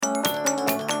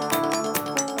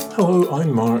Hello,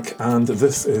 I'm Mark, and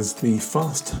this is the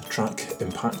Fast Track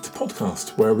Impact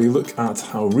podcast, where we look at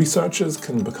how researchers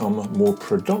can become more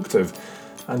productive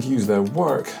and use their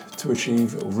work to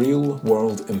achieve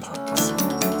real-world impacts.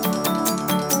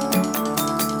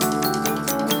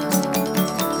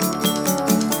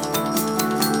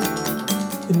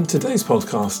 In today's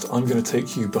podcast, I'm going to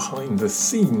take you behind the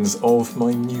scenes of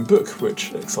my new book,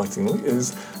 which, excitingly,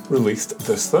 is released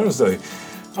this Thursday.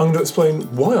 I'm going to explain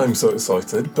why I'm so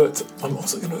excited, but I'm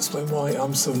also going to explain why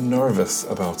I'm so nervous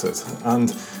about it.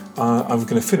 And I'm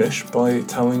going to finish by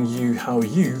telling you how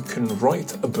you can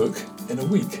write a book in a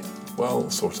week. Well,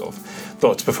 sort of.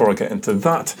 But before I get into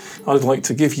that, I'd like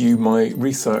to give you my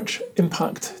research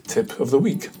impact tip of the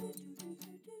week.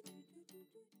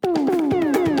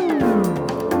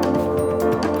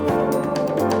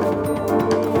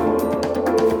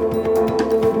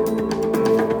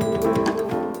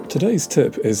 Today's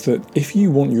tip is that if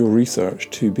you want your research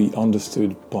to be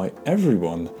understood by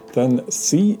everyone, then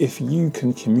see if you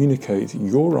can communicate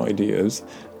your ideas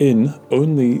in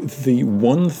only the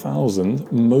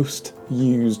 1,000 most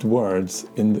used words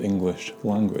in the English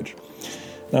language.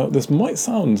 Now, this might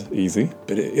sound easy,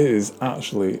 but it is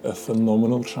actually a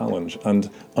phenomenal challenge, and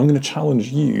I'm going to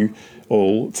challenge you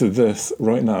all to this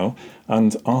right now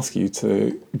and ask you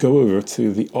to go over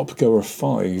to the Upgoer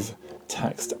 5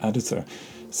 text editor.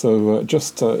 So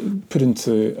just put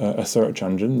into a search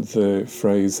engine the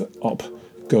phrase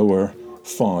Upgoer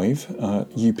 5,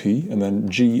 UP, and then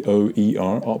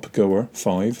GOER, Upgoer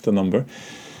 5, the number,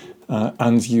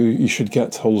 and you should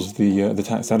get hold of the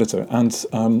text editor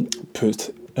and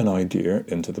put an idea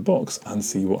into the box and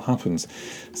see what happens.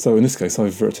 So in this case,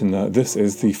 I've written this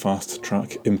is the Fast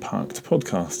Track Impact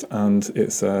podcast, and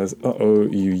it says,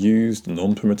 you used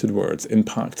non-permitted words.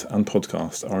 Impact and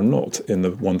podcast are not in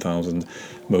the 1,000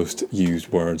 most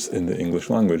used words in the English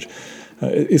language.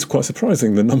 It's quite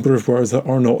surprising the number of words that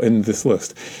are not in this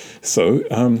list. So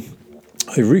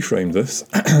I reframed this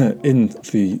in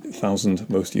the 1,000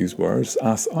 most used words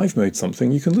as I've made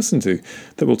something you can listen to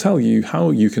that will tell you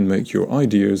how you can make your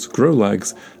ideas grow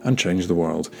legs and change the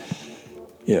world.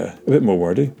 Yeah, a bit more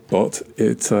wordy, but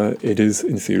it is,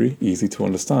 in theory, easy to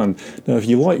understand. Now, if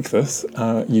you like this,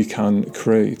 you can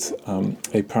create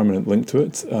a permanent link to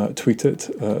it, tweet it,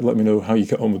 let me know how you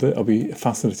get on with it. I'll be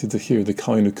fascinated to hear the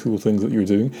kind of cool things that you're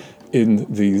doing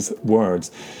in these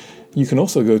words. You can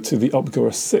also go to the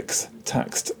Upgoer 6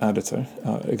 text editor.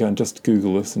 Again, just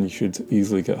Google this and you should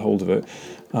easily get hold of it.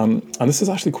 And this is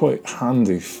actually quite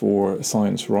handy for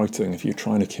science writing if you're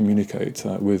trying to communicate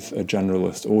with a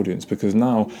generalist audience, because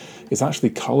now it's actually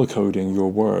color coding your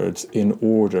words in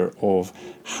order of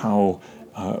how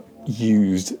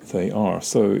used they are.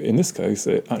 So in this case,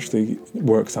 it actually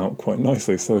works out quite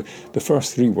nicely. So the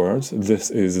first three words, this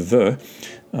is the,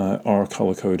 are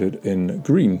color-coded in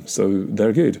green, so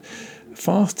they're good.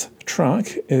 Fast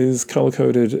track is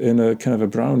color-coded in a kind of a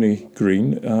browny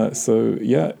green, so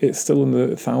yeah, it's still in the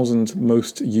 1,000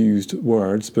 most used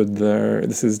words, but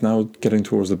this is now getting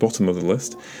towards the bottom of the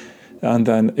list. And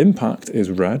then impact is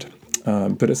red,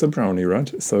 but it's a brownie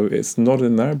red, so it's not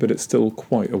in there, but it's still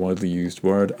quite a widely used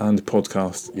word. And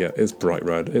podcast, yeah, it's bright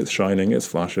red, it's shining, it's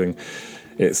flashing.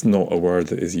 It's not a word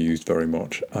that is used very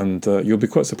much, and you'll be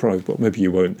quite surprised, but maybe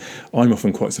you won't. I'm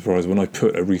often quite surprised when I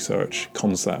put a research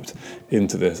concept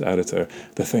into this editor.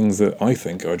 The things that I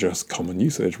think are just common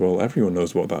usage, well, everyone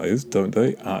knows what that is, don't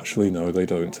they? Actually, no, they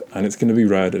don't. And it's going to be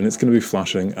red, and it's going to be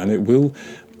flashing, and it will,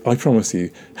 I promise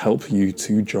you, help you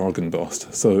to jargon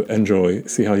bust. So enjoy,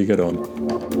 see how you get on.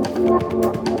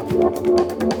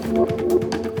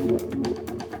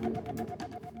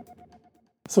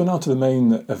 So now to the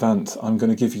main event. I'm going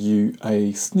to give you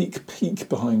a sneak peek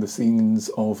behind the scenes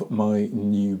of my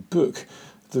new book,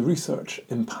 the Research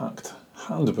Impact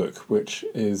Handbook, which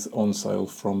is on sale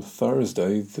from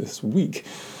Thursday this week.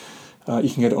 You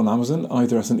can get it on Amazon,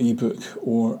 either as an ebook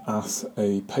or as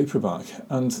a paperback.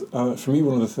 And for me,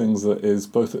 one of the things that is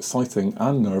both exciting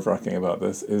and nerve-wracking about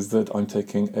this is that I'm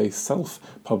taking a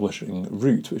self-publishing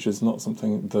route, which is not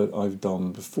something that I've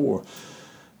done before.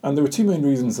 And there were two main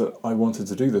reasons that I wanted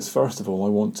to do this. First of all, I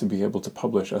want to be able to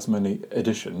publish as many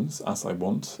editions as I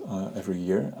want every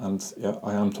year. And yeah,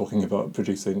 I am talking about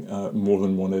producing more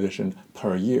than one edition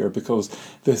per year, because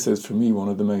this is, for me, one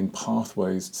of the main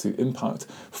pathways to impact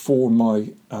for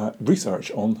my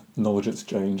research on knowledge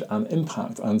exchange and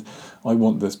impact. And I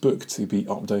want this book to be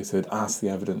updated as the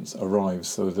evidence arrives,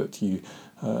 so that you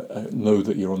know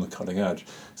that you're on the cutting edge.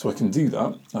 So I can do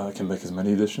that. I can make as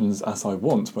many editions as I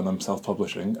want when I'm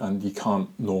self-publishing, and you can't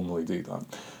normally do that.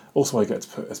 Also, I get to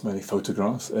put as many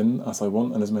photographs in as I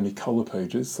want and as many colour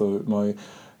pages, so my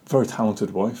very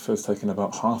talented wife has taken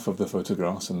about half of the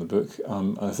photographs in the book.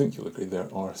 And I think you'll agree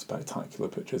there are spectacular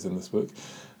pictures in this book.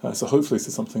 So hopefully this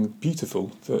is something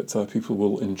beautiful that people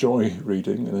will enjoy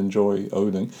reading and enjoy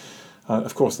owning.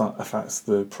 Of course, that affects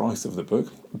the price of the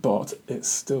book, but it's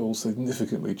still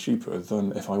significantly cheaper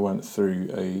than if I went through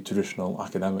a traditional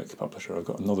academic publisher. I've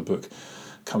got another book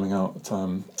coming out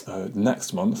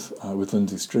next month with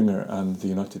Lindsay Stringer and the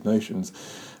United Nations,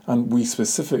 and we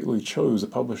specifically chose a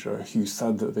publisher who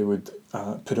said that they would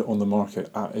put it on the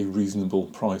market at a reasonable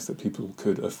price that people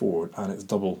could afford, and it's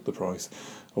double the price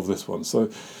of this one. So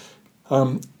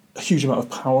a huge amount of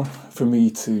power for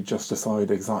me to just decide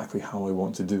exactly how I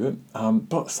want to do it,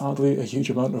 but sadly a huge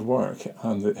amount of work,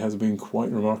 and it has been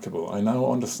quite remarkable. I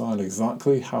now understand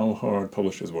exactly how hard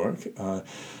publishers work,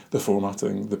 the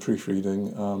formatting, the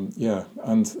proofreading,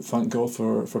 and thank God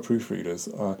for proofreaders.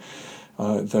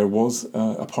 There was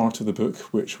a part of the book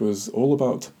which was all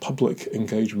about public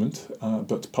engagement,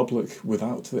 but public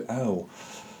without the L.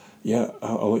 Yeah,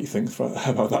 I'll let you think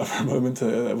about that for a moment.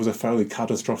 It was a fairly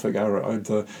catastrophic error. I'd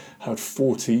had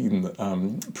 14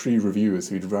 pre-reviewers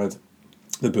who'd read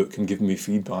the book and given me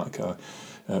feedback,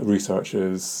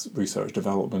 researchers, research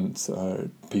development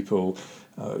people,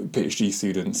 PhD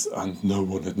students, and no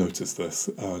one had noticed this.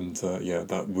 And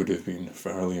that would have been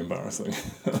fairly embarrassing.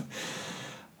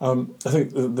 I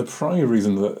think the primary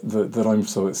reason that I'm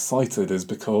so excited is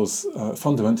because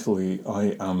fundamentally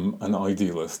I am an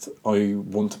idealist. I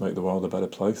want to make the world a better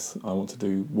place. I want to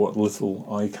do what little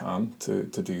I can to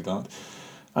do that.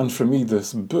 And for me,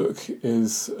 this book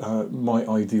is my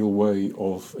ideal way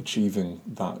of achieving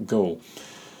that goal.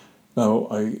 Now,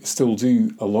 I still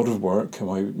do a lot of work, and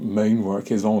my main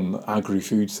work is on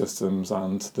agri-food systems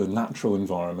and the natural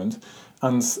environment.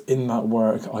 And in that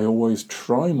work, I always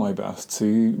try my best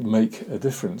to make a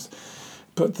difference.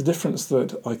 But the difference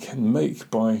that I can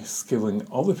make by skilling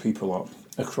other people up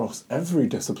across every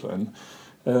discipline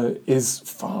is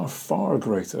far, far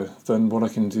greater than what I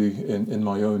can do in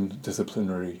my own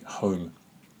disciplinary home.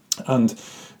 And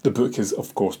the book is,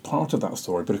 of course, part of that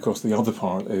story, but of course the other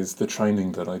part is the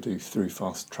training that I do through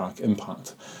Fast Track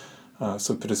Impact.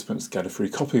 So participants get a free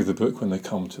copy of the book when they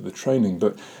come to the training,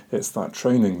 but it's that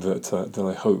training that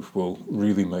I hope will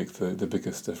really make the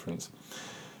biggest difference.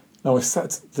 Now, I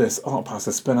set this up as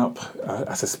a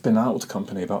spin-out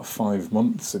company about 5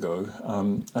 months ago,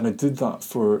 and I did that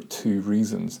for 2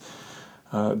 reasons.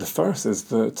 The first is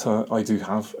that I do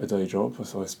have a day job,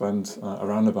 so I spend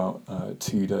around about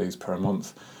 2 days per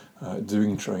month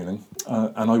doing training,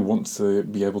 and I want to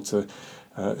be able to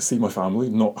see my family,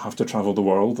 not have to travel the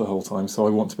world the whole time. So I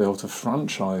want to be able to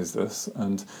franchise this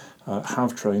and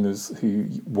have trainers who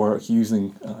work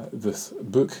using this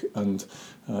book and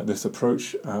this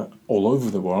approach all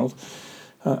over the world.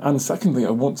 And secondly,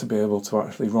 I want to be able to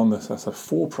actually run this as a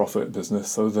for-profit business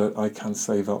so that I can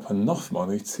save up enough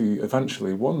money to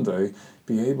eventually one day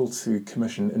be able to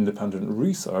commission independent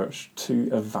research to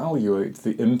evaluate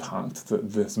the impact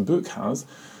that this book has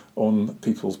on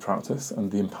people's practice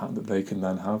and the impact that they can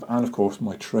then have, and of course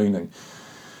my training.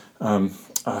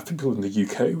 People in the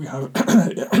UK, we have,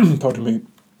 pardon me,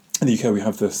 in the UK we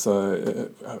have this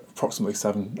approximately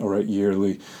 7 or 8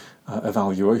 yearly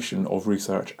evaluation of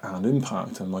research and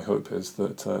impact, and my hope is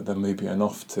that there may be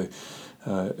enough to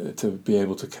be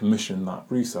able to commission that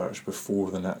research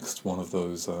before the next one of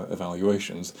those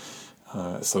evaluations,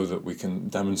 so that we can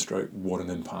demonstrate what an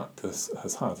impact this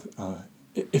has had.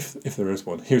 If there is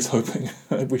one, here's hoping.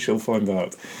 We shall find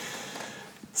out.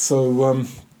 So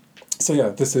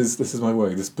this is my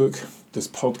way. This book, this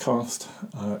podcast,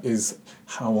 is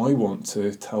how I want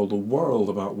to tell the world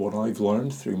about what I've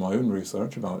learned through my own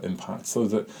research about impact, so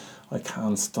that I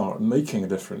can start making a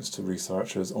difference to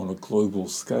researchers on a global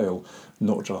scale,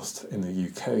 not just in the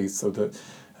UK, so that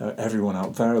everyone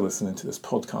out there listening to this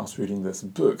podcast, reading this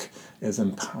book, is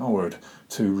empowered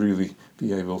to really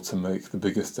be able to make the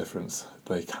biggest difference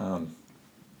they can.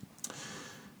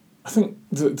 I think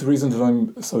the reason that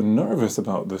I'm so nervous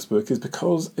about this book is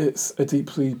because it's a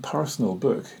deeply personal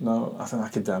book. Now, as an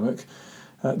academic,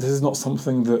 this is not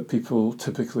something that people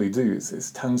typically do.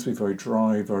 It tends to be very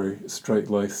dry, very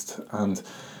straight-laced, and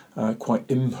quite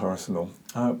impersonal.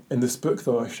 In this book,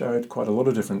 though, I shared quite a lot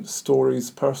of different stories,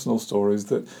 personal stories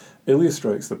that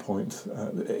illustrate the points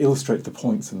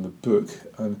in the book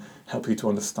and help you to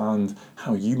understand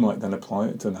how you might then apply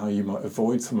it and how you might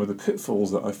avoid some of the pitfalls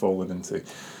that I've fallen into.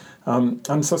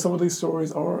 And so some of these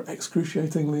stories are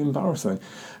excruciatingly embarrassing.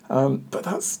 But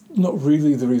that's not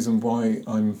really the reason why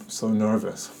I'm so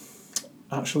nervous.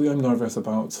 Actually, I'm nervous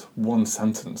about one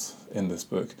sentence in this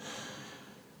book.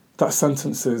 That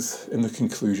sentence is in the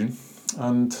conclusion,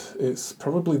 and it's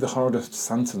probably the hardest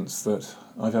sentence that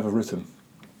I've ever written.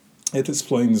 It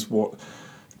explains what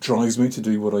drives me to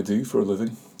do what I do for a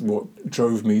living, what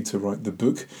drove me to write the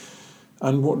book,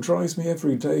 and what drives me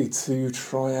every day to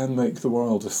try and make the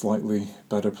world a slightly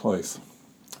better place.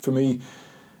 For me,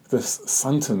 this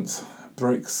sentence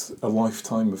breaks a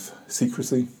lifetime of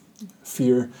secrecy,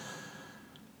 fear,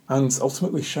 and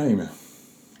ultimately shame.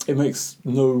 It makes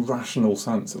no rational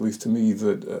sense, at least to me,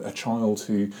 that a child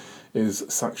who is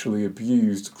sexually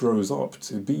abused grows up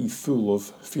to be full of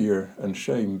fear and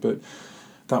shame, but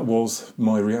that was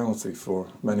my reality for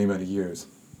many, many years,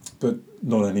 but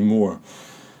not anymore.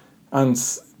 And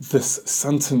this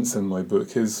sentence in my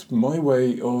book is my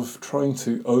way of trying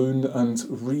to own and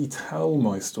retell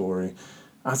my story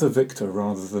as a victor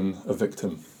rather than a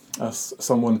victim, as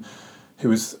someone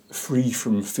who is free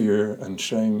from fear and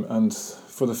shame and,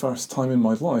 for the first time in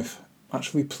my life,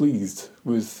 actually pleased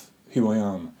with who I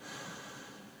am.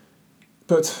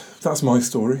 But that's my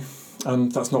story,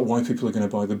 and that's not why people are going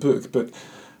to buy the book. But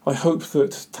I hope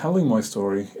that telling my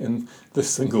story in this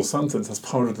single sentence as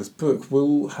part of this book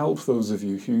will help those of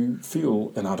you who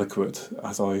feel inadequate,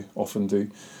 as I often do,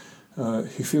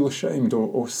 who feel ashamed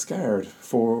or scared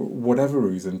for whatever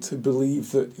reason, to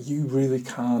believe that you really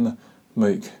can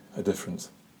make a difference.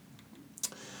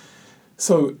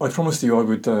 So I promised you I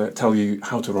would tell you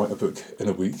how to write a book in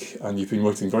a week, and you've been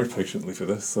waiting very patiently for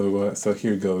this, so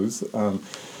here goes.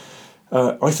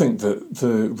 I think that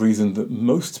the reason that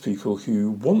most people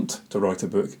who want to write a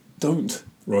book don't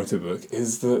write a book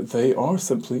is that they are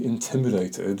simply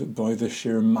intimidated by the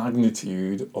sheer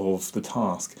magnitude of the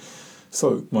task.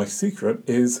 So my secret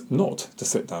is not to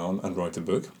sit down and write a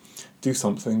book. Do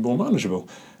something more manageable,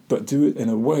 but do it in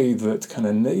a way that can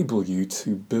enable you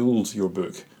to build your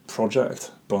book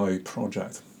project by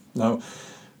project. Now,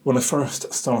 when I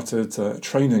first started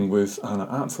training with Anna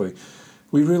Attlee,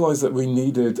 we realised that we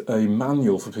needed a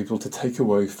manual for people to take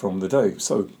away from the day.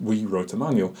 So we wrote a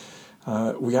manual.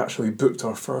 We actually booked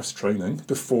our first training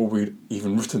before we'd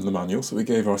even written the manual, so we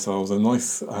gave ourselves a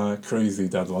nice, crazy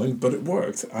deadline, but it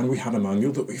worked, and we had a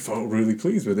manual that we felt really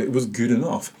pleased with. It was good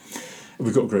enough.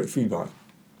 We got great feedback.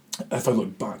 If I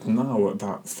look back now at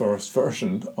that first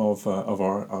version of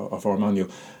our manual,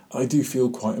 I do feel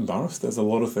quite embarrassed. There's a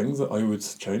lot of things that I would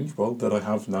change, well, that I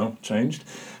have now changed,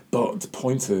 but the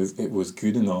point is, it was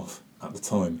good enough at the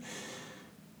time.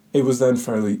 It was then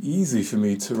fairly easy for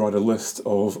me to write a list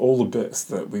of all the bits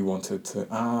that we wanted to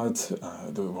add,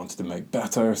 that we wanted to make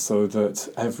better, so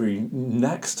that every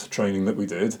next training that we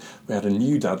did, we had a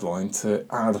new deadline to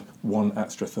add one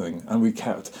extra thing. And we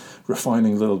kept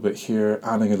refining a little bit here,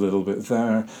 adding a little bit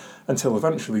there, until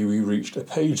eventually we reached a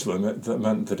page limit that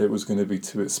meant that it was going to be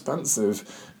too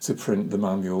expensive to print the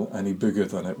manual any bigger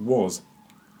than it was.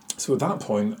 So at that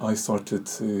point, I started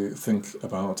to think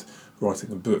about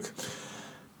writing a book.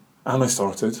 And I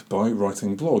started by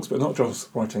writing blogs, but not just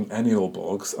writing any old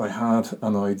blogs. I had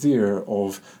an idea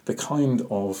of the kind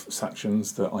of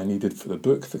sections that I needed for the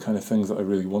book, the kind of things that I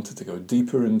really wanted to go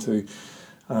deeper into,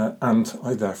 and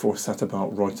I therefore set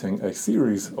about writing a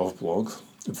series of blogs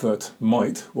that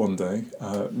might one day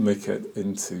make it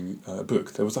into a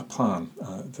book. There was a plan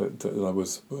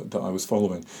that I was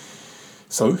following.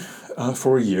 So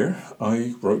for a year,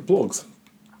 I wrote blogs.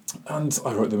 And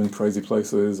I wrote them in crazy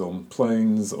places, on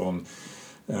planes, on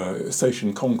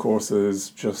station concourses.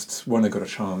 Just when I got a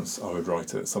chance, I would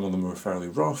write it. Some of them were fairly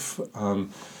rough,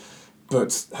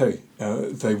 but hey,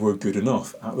 they were good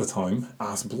enough at the time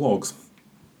as blogs.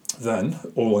 Then,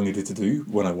 all I needed to do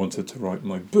when I wanted to write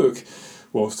my book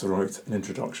was to write an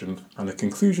introduction and a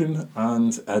conclusion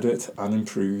and edit and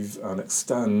improve and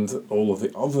extend all of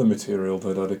the other material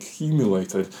that I'd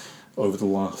accumulated over the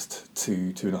last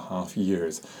 2.5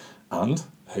 years. And,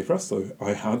 hey presto,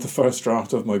 I had the first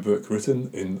draft of my book written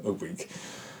in a week.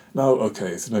 Now, okay,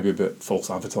 it's maybe a bit false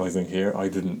advertising here. I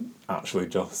didn't actually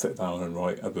just sit down and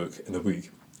write a book in a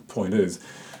week. Point is,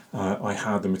 I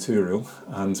had the material,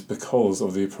 and because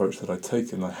of the approach that I'd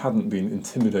taken, I hadn't been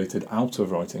intimidated out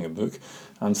of writing a book,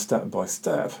 and step by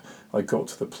step, I got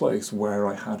to the place where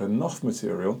I had enough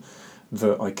material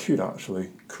that I could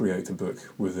actually create a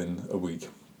book within a week.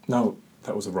 Now,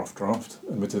 that was a rough draft,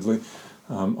 admittedly.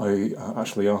 I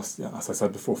actually asked, as I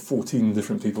said before, 14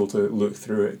 different people to look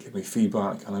through it, give me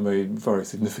feedback, and I made very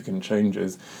significant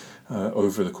changes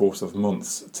over the course of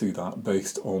months to that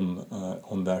based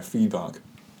on their feedback.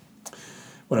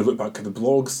 When I look back at the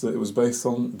blogs that it was based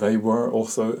on, they were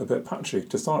also a bit patchy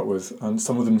to start with, and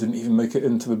some of them didn't even make it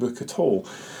into the book at all.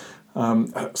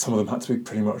 Some of them had to be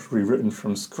pretty much rewritten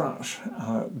from scratch,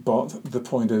 but the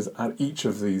point is, at each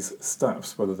of these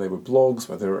steps, whether they were blogs,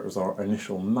 whether it was our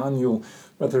initial manual,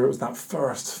 whether it was that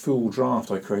first full draft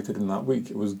I created in that week,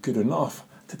 it was good enough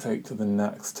to take to the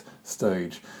next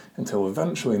stage, until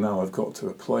eventually now I've got to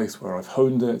a place where I've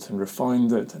honed it and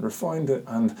refined it and refined it,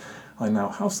 and I now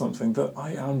have something that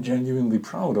I am genuinely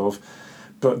proud of.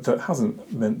 But that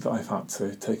hasn't meant that I've had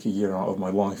to take a year out of my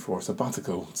life for a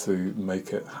sabbatical to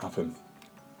make it happen.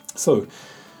 So,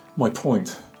 my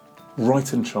point,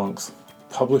 write in chunks,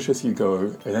 publish as you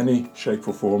go in any shape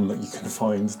or form that you can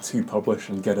find to publish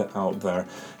and get it out there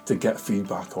to get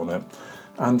feedback on it.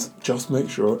 And just make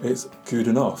sure it's good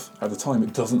enough. At the time,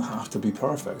 it doesn't have to be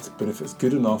perfect, but if it's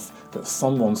good enough that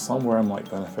someone somewhere might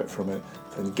benefit from it,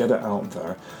 then get it out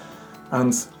there.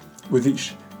 And with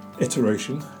each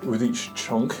iteration, with each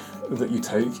chunk that you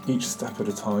take, each step at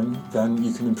a time, then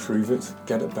you can improve it,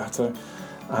 get it better,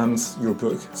 and your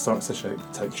book starts to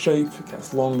take shape, it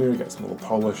gets longer, it gets more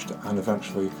polished, and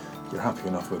eventually you're happy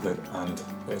enough with it and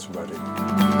it's ready.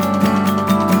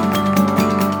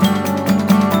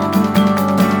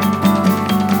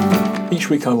 Each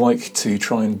week I like to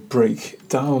try and break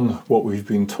down what we've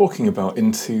been talking about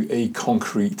into a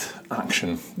concrete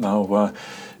action. Now,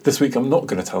 this week I'm not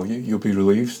going to tell you, you'll be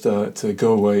relieved to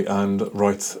go away and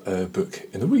write a book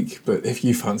in a week. But if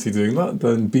you fancy doing that,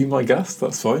 then be my guest,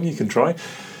 that's fine, you can try.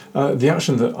 The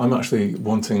action that I'm actually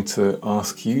wanting to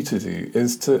ask you to do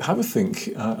is to have a think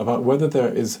about whether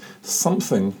there is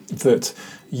something that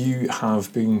you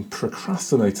have been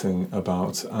procrastinating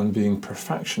about and being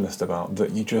perfectionist about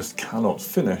that you just cannot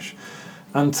finish,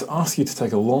 and to ask you to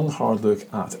take a long, hard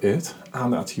look at it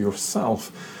and at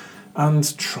yourself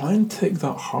and try and take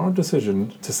that hard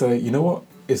decision to say, you know what,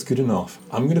 it's good enough.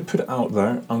 I'm going to put it out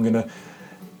there. I'm going to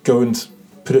go and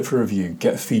put it for review,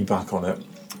 get feedback on it,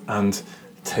 and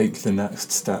take the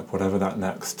next step, whatever that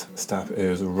next step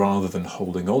is, rather than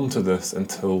holding on to this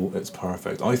until it's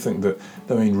perfect. I think that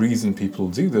the main reason people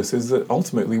do this is that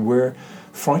ultimately we're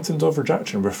frightened of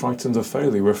rejection, we're frightened of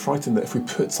failure, we're frightened that if we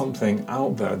put something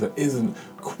out there that isn't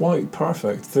quite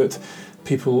perfect, that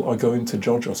people are going to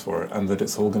judge us for it and that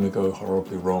it's all going to go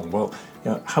horribly wrong. Well,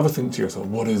 have a think to yourself,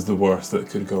 what is the worst that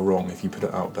could go wrong if you put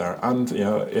it out there? And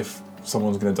if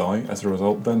someone's going to die as a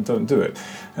result, then don't do it.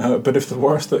 But if the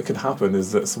worst that could happen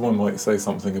is that someone might say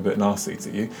something a bit nasty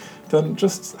to you, then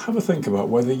just have a think about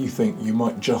whether you think you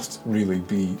might just really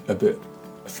be a bit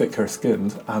thicker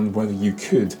skinned and whether you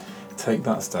could take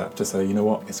that step to say, you know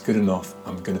what, it's good enough,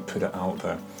 I'm going to put it out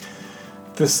there.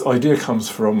 This idea comes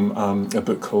from a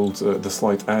book called The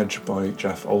Slight Edge by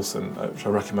Jeff Olson, which I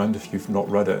recommend if you've not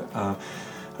read it.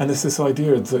 And it's this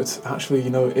idea that actually,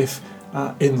 if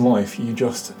in life you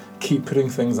just keep putting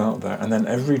things out there and then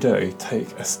every day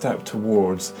take a step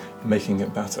towards making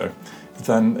it better,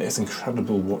 then it's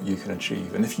incredible what you can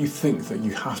achieve. And if you think that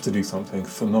you have to do something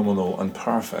phenomenal and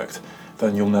perfect,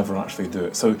 then you'll never actually do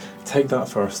it. So take that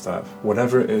first step,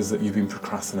 whatever it is that you've been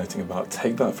procrastinating about,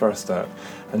 take that first step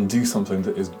and do something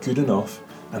that is good enough,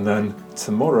 and then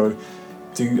tomorrow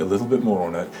do a little bit more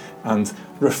on it and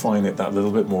refine it that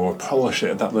little bit more, polish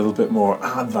it that little bit more,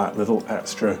 add that little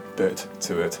extra bit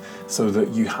to it so that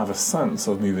you have a sense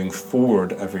of moving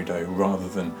forward every day rather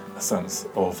than a sense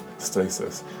of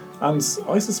stasis. And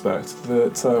I suspect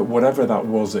that whatever that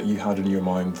was that you had in your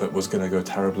mind that was going to go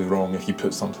terribly wrong if you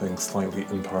put something slightly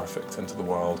imperfect into the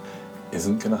world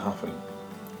isn't going to happen.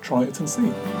 Try it and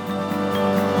see.